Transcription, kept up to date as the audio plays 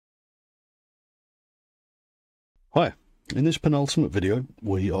Hi, in this penultimate video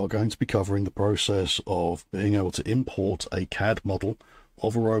we are going to be covering the process of being able to import a CAD model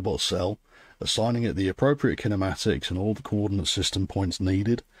of a robot cell, assigning it the appropriate kinematics and all the coordinate system points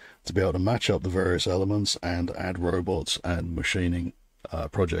needed to be able to match up the various elements and add robots and machining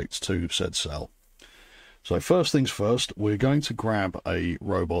projects to said cell. So first things first, we're going to grab a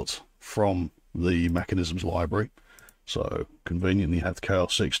robot from the mechanisms library. So conveniently have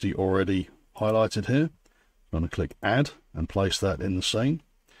Chaos 60 already highlighted here. I'm going to click add and place that in the scene.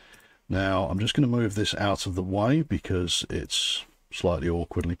 Now I'm just going to move this out of the way because it's slightly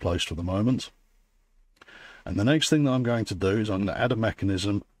awkwardly placed for the moment. And the next thing that I'm going to do is I'm going to add a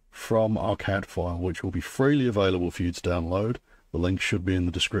mechanism from our CAD file, which will be freely available for you to download. The link should be in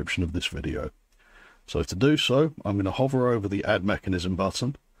the description of this video. So to do so, I'm going to hover over the add mechanism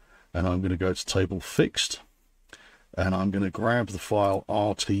button and I'm going to go to table fixed and I'm going to grab the file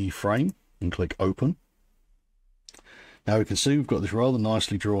RT frame and click open. Now we can see we've got this rather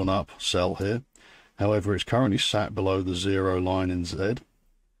nicely drawn up cell here. However, it's currently sat below the 0 line in Z.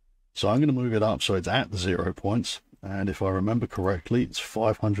 So I'm going to move it up so it's at the 0 points. And if I remember correctly, it's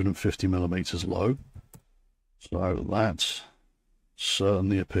 550 millimeters low. So that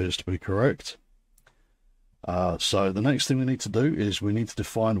certainly appears to be correct. So the next thing we need to do is we need to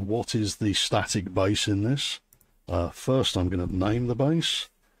define what is the static base in this. First, I'm going to name the base.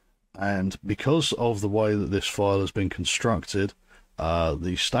 And because of the way that this file has been constructed,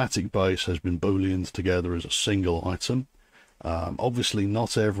 the static base has been booleaned together as a single item. Obviously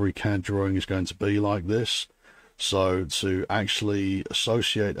not every CAD drawing is going to be like this, so to actually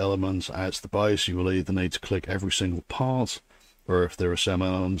associate elements as the base you will either need to click every single part, or if there are some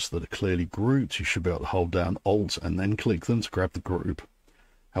elements that are clearly grouped you should be able to hold down Alt and then click them to grab the group.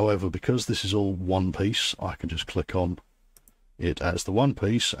 However, because this is all one piece, I can just click on it as the one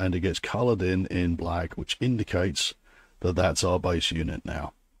piece and it gets colored in black, which indicates that that's our base unit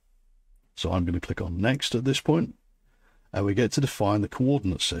now. So I'm going to click on next at this point and we get to define the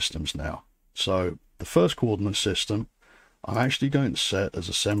coordinate systems now. So the first coordinate system I'm actually going to set as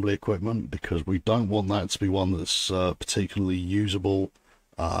assembly equipment because we don't want that to be one that's particularly usable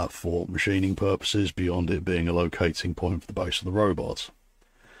for machining purposes beyond it being a locating point for the base of the robot.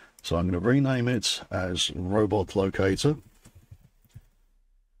 So I'm going to rename it as robot locator.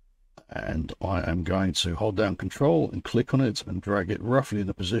 And I am going to hold down control and click on it and drag it roughly in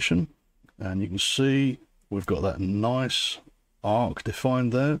a position. And you can see we've got that nice arc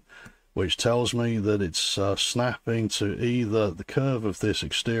defined there, which tells me that it's snapping to either the curve of this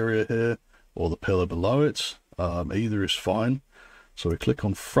exterior here or the pillar below it. Either is fine. So we click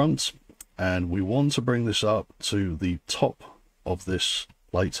on front and we want to bring this up to the top of this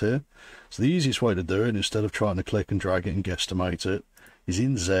plate here. So the easiest way to do it, instead of trying to click and drag it and guesstimate it, is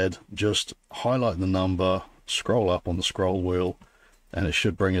in Z, just highlight the number, scroll up on the scroll wheel, and it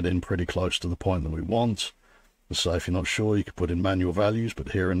should bring it in pretty close to the point that we want. So if you're not sure, you can put in manual values,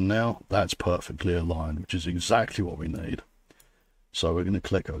 but here and now, that's perfectly aligned, which is exactly what we need. So we're going to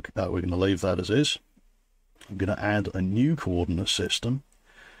click OK. We're going to leave that as is. I'm going to add a new coordinate system,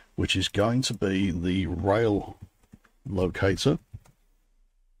 which is going to be the rail locator.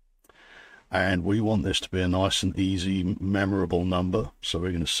 And we want this to be a nice and easy, memorable number. So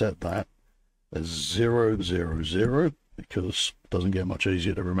we're going to set that as 000, because it doesn't get much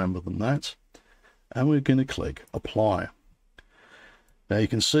easier to remember than that. And we're going to click apply. Now you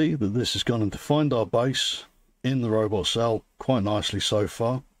can see that this has gone and defined our base in the robot cell quite nicely so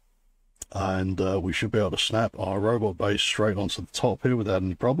far. And we should be able to snap our robot base straight onto the top here without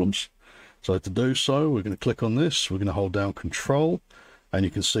any problems. So to do so, we're going to click on this. We're going to hold down control. And you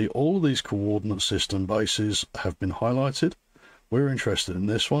can see all of these coordinate system bases have been highlighted. We're interested in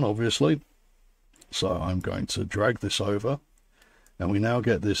this one, obviously. So I'm going to drag this over. And we now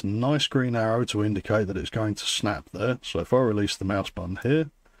get this nice green arrow to indicate that it's going to snap there. So if I release the mouse button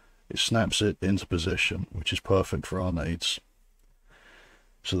here, it snaps it into position, which is perfect for our needs.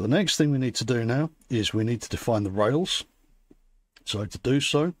 So the next thing we need to do now is we need to define the rails. So to do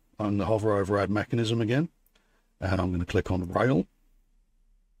so, I'm going to hover over add mechanism again. And I'm going to click on rail.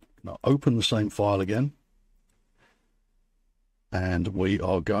 Now open the same file again, and we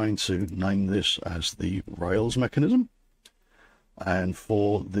are going to name this as the rails mechanism. And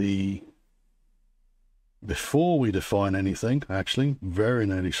for the, before we define anything, actually very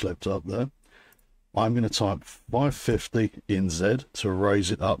nearly slipped up there, I'm going to type 550 in Z to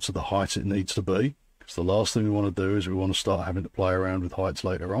raise it up to the height it needs to be, because the last thing we want to do is we want to start having to play around with heights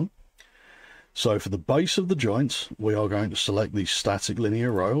later on. So for the base of the joint, we are going to select these static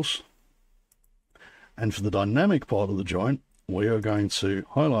linear rails. And for the dynamic part of the joint, we are going to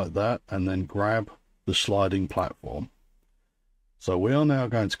highlight that and then grab the sliding platform. So we are now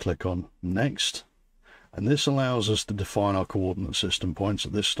going to click on Next, and this allows us to define our coordinate system points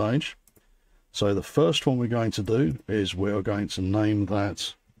at this stage. So the first one we're going to do is we are going to name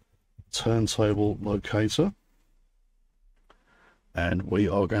that turntable locator, and we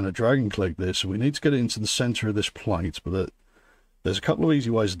are going to drag and click this. We need to get it into the center of this plate, but there's a couple of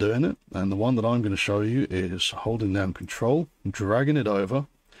easy ways of doing it, and the one that I'm going to show you is holding down Control, dragging it over,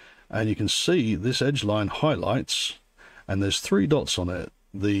 and you can see this edge line highlights, and there's 3 dots on it: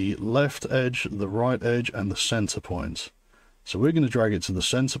 the left edge, the right edge, and the center point. So we're going to drag it to the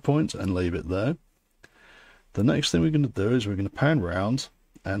center point and leave it there. The next thing we're going to do is we're going to pan round,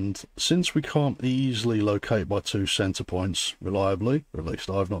 and since we can't easily locate by 2 center points reliably, or at least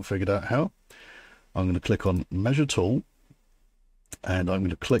I've not figured out how, I'm going to click on Measure Tool, and I'm going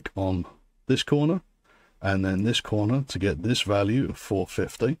to click on this corner and then this corner to get this value of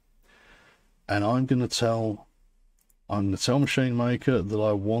 450. And I'm going to tell MachineMaker that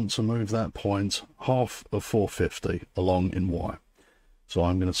I want to move that point half of 450 along in Y. So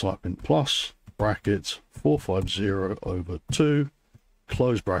I'm going to type in plus bracket 450 over 2,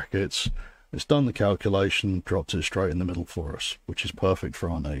 close brackets. It's done the calculation, dropped it straight in the middle for us, which is perfect for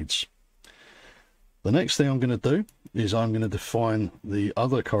our needs. The next thing I'm going to do is I'm going to define the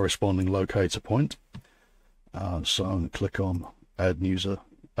other corresponding locator point. So I'm going to click on Add New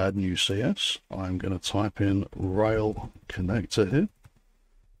CS. I'm going to type in Rail Connector here.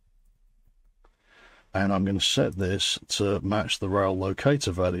 And I'm going to set this to match the rail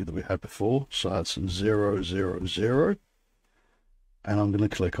locator value that we had before. So that's 0, 0, 0. And I'm going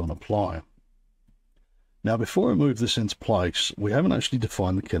to click on Apply. Now, before I move this into place, we haven't actually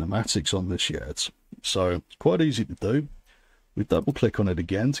defined the kinematics on this yet. So it's quite easy to do. We double click on it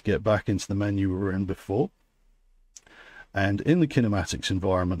again to get back into the menu we were in before. And in the kinematics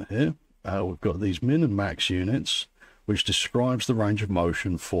environment here, we've got these min and max units, which describes the range of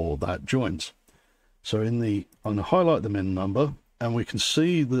motion for that joint. So I'm going to highlight the min number, and we can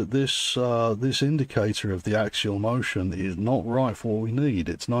see that this indicator of the axial motion is not right for what we need.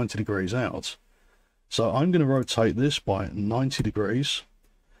 It's 90 degrees out. So I'm going to rotate this by 90 degrees.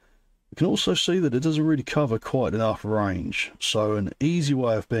 You can also see that it doesn't really cover quite enough range. So an easy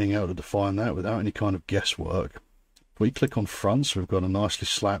way of being able to define that without any kind of guesswork. If we click on front, so we've got a nicely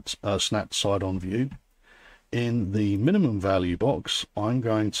snapped side-on view. In the minimum value box, I'm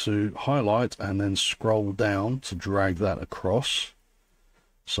going to highlight and then scroll down to drag that across.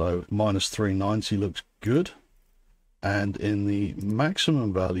 So minus 390 looks good. And in the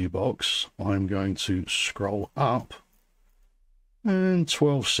maximum value box, I'm going to scroll up, and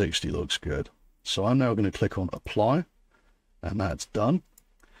 1260 looks good. So I'm now going to click on Apply, and that's done.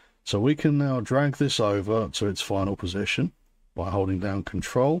 So we can now drag this over to its final position by holding down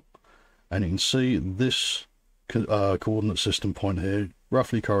Control, and you can see this coordinate system point here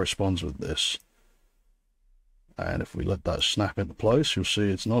roughly corresponds with this. And if we let that snap into place, you'll see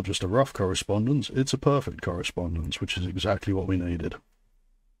it's not just a rough correspondence, it's a perfect correspondence, which is exactly what we needed.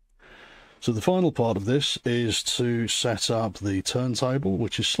 So the final part of this is to set up the turntable,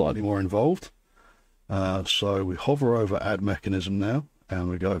 which is slightly more involved. So we hover over Add Mechanism now, and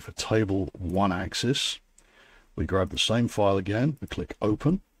we go for Table 1 Axis. We grab the same file again, we click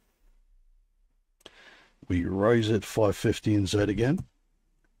Open. We raise it 550 in Z again.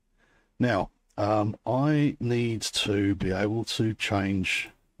 Now, I need to be able to change,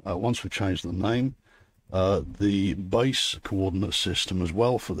 once we've changed the name, the base coordinate system as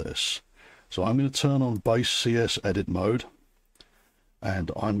well for this. So I'm going to turn on base CS edit mode,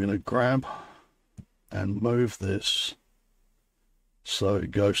 and I'm going to grab and move this so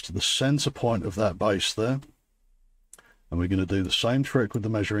it goes to the center point of that base there. And we're going to do the same trick with the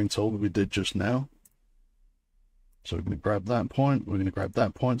measuring tool that we did just now. So we're going to grab that point, we're going to grab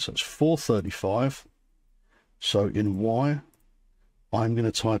that point, so it's 435. So in Y, I'm going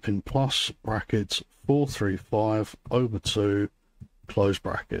to type in plus bracket 435 over 2, close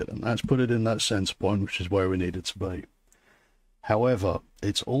bracket, and that's put it in that center point, which is where we need it to be. However,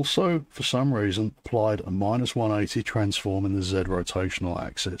 it's also, for some reason, applied a minus 180 transform in the Z rotational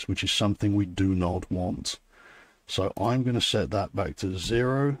axis, which is something we do not want. So I'm going to set that back to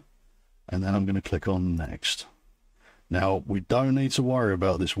 0, and then I'm going to click on Next. Now, we don't need to worry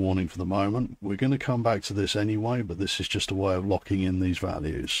about this warning for the moment. We're going to come back to this anyway, but this is just a way of locking in these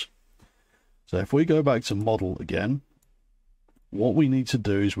values. So if we go back to Model again, what we need to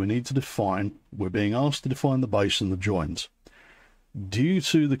do is we need to define, we're being asked to define the base and the joint. Due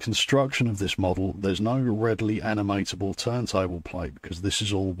to the construction of this model, there's no readily animatable turntable plate because this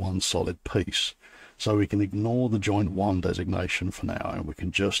is all one solid piece. So we can ignore the joint 1 designation for now, and we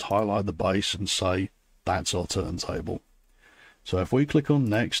can just highlight the base and say that's our turntable. So if we click on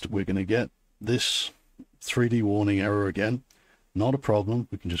next, we're going to get this 3D warning error again. Not a problem,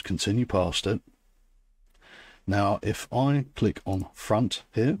 we can just continue past it. Now if I click on front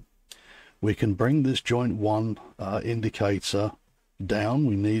here, we can bring this joint 1 indicator down.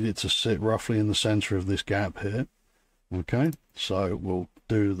 We need it to sit roughly in the center of this gap here. Okay, so we'll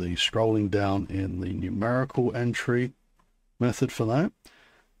do the scrolling down in the numerical entry method for that.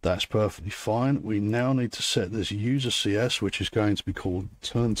 That's perfectly fine. We now need to set this user CS, which is going to be called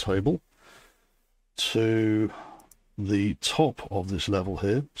turntable, to the top of this level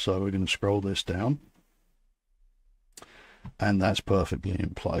here. So we're going to scroll this down, and that's perfectly in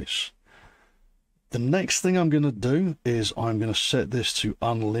place. The next thing I'm going to do is I'm going to set this to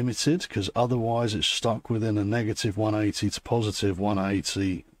unlimited, because otherwise it's stuck within a negative 180 to positive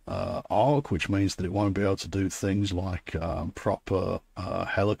 180 arc, which means that it won't be able to do things like proper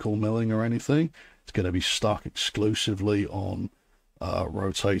helical milling or anything. It's going to be stuck exclusively on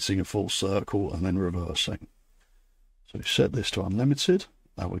rotating a full circle and then reversing. So we set this to unlimited,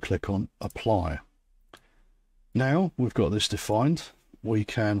 and we click on apply. Now we've got this defined, we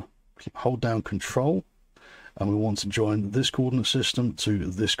can hold down control, and we want to join this coordinate system to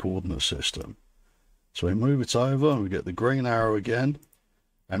this coordinate system. So we move it over and we get the green arrow again,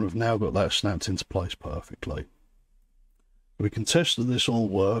 and we've now got that snapped into place perfectly. We can test that this all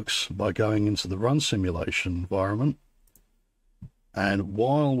works by going into the run simulation environment, and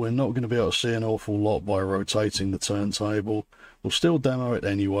while we're not going to be able to see an awful lot by rotating the turntable, we'll still demo it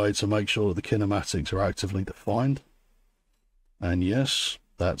anyway to make sure that the kinematics are actively defined. And yes,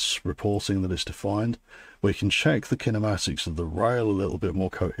 that's reporting that it's defined. We can check the kinematics of the rail a little bit more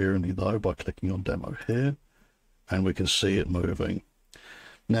coherently though by clicking on demo here, and we can see it moving.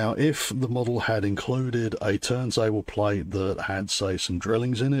 Now if the model had included a turntable plate that had, say, some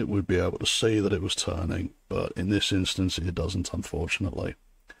drillings in it, we'd be able to see that it was turning, but in this instance it doesn't, unfortunately.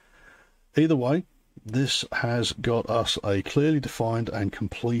 Either way, this has got us a clearly defined and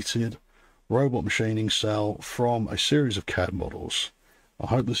completed robot machining cell from a series of CAD models. I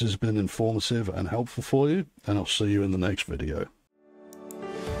hope this has been informative and helpful for you, and I'll see you in the next video.